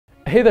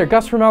Hey there,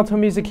 Gus from Alto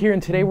Music here,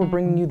 and today we're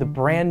bringing you the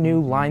brand new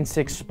Line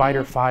 6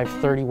 Spider 5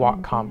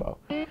 30-watt combo.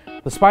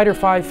 The Spider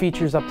 5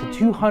 features up to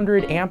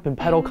 200 amp and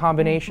pedal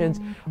combinations,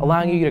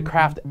 allowing you to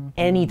craft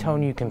any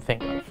tone you can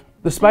think of.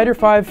 The Spider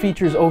 5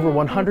 features over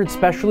 100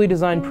 specially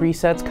designed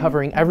presets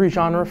covering every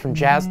genre from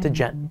jazz to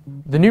gent.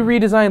 The new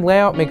redesigned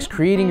layout makes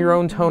creating your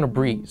own tone a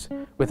breeze.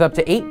 With up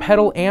to 8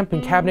 pedal, amp,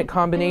 and cabinet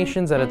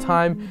combinations at a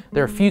time,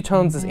 there are few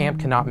tones this amp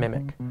cannot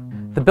mimic.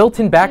 The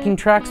built-in backing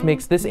tracks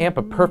makes this amp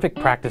a perfect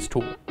practice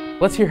tool.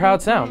 Let's hear how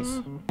it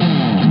sounds.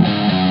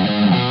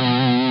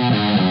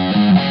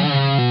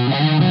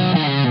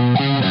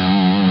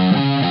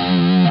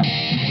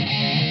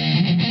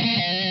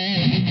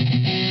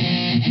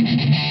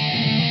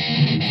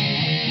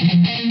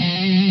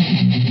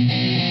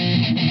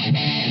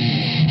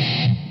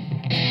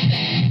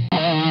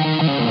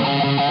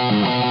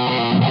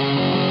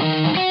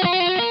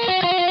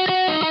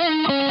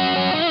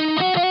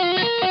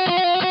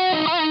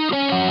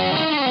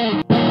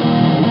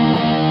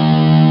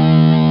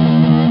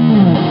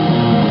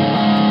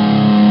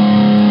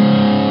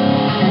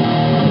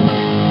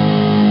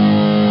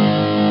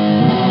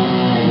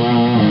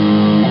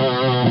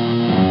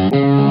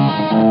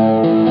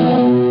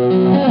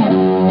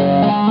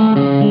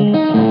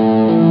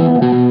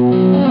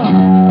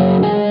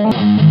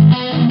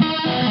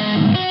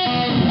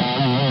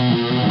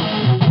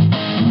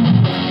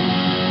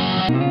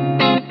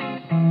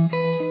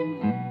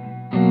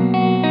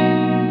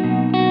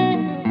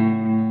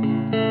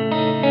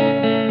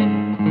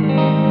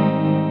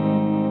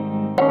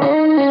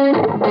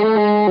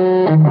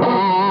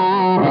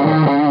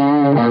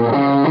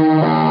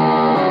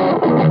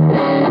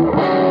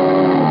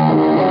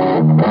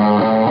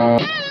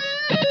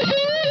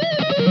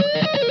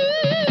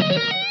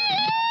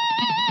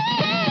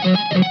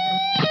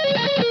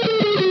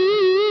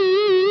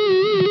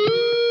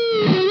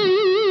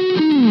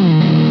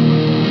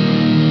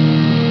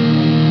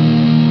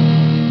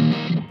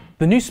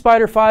 The new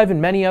Spider 5 and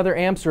many other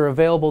amps are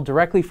available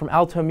directly from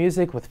Alto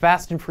Music with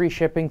fast and free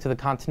shipping to the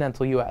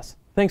continental US.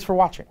 Thanks for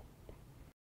watching.